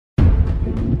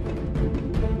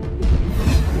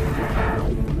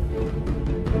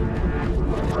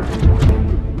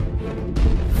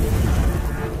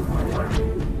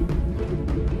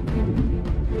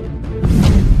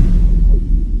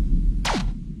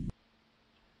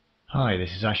Hi,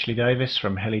 this is Ashley Davis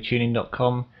from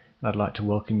HELITUNING.com, and I'd like to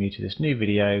welcome you to this new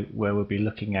video where we'll be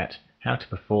looking at how to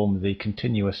perform the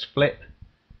continuous flip.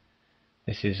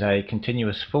 This is a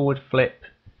continuous forward flip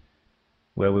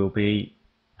where we'll be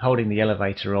holding the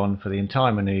elevator on for the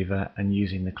entire manoeuvre and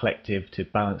using the collective to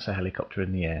balance the helicopter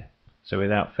in the air. So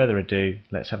without further ado,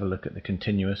 let's have a look at the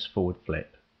continuous forward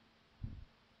flip.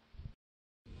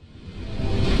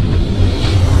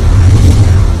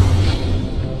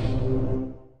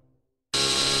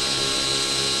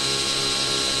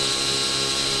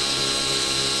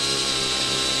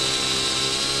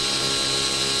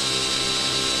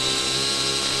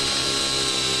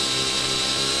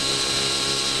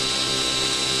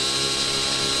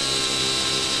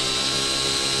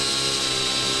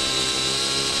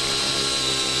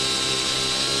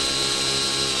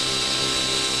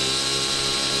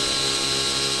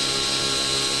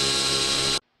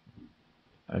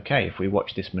 Okay, if we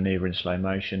watch this manoeuvre in slow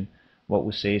motion, what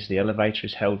we'll see is the elevator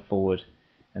is held forward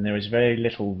and there is very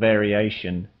little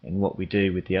variation in what we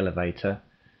do with the elevator.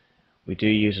 We do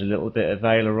use a little bit of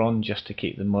aileron just to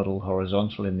keep the model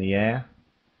horizontal in the air,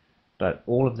 but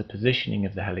all of the positioning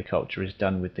of the helicopter is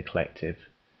done with the collective.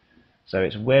 So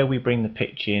it's where we bring the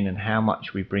pitch in and how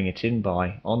much we bring it in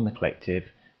by on the collective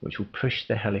which will push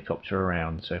the helicopter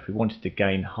around. So if we wanted to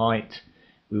gain height,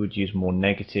 we would use more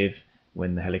negative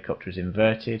when the helicopter is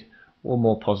inverted, or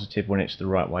more positive when it's the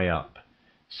right way up.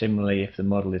 Similarly, if the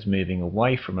model is moving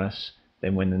away from us,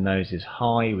 then when the nose is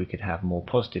high we could have more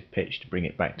positive pitch to bring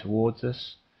it back towards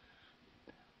us,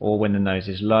 or when the nose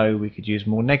is low we could use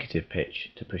more negative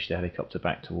pitch to push the helicopter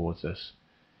back towards us.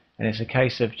 And it's a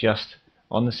case of just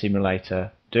on the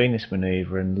simulator doing this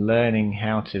manoeuvre and learning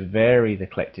how to vary the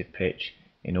collective pitch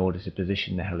in order to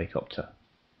position the helicopter.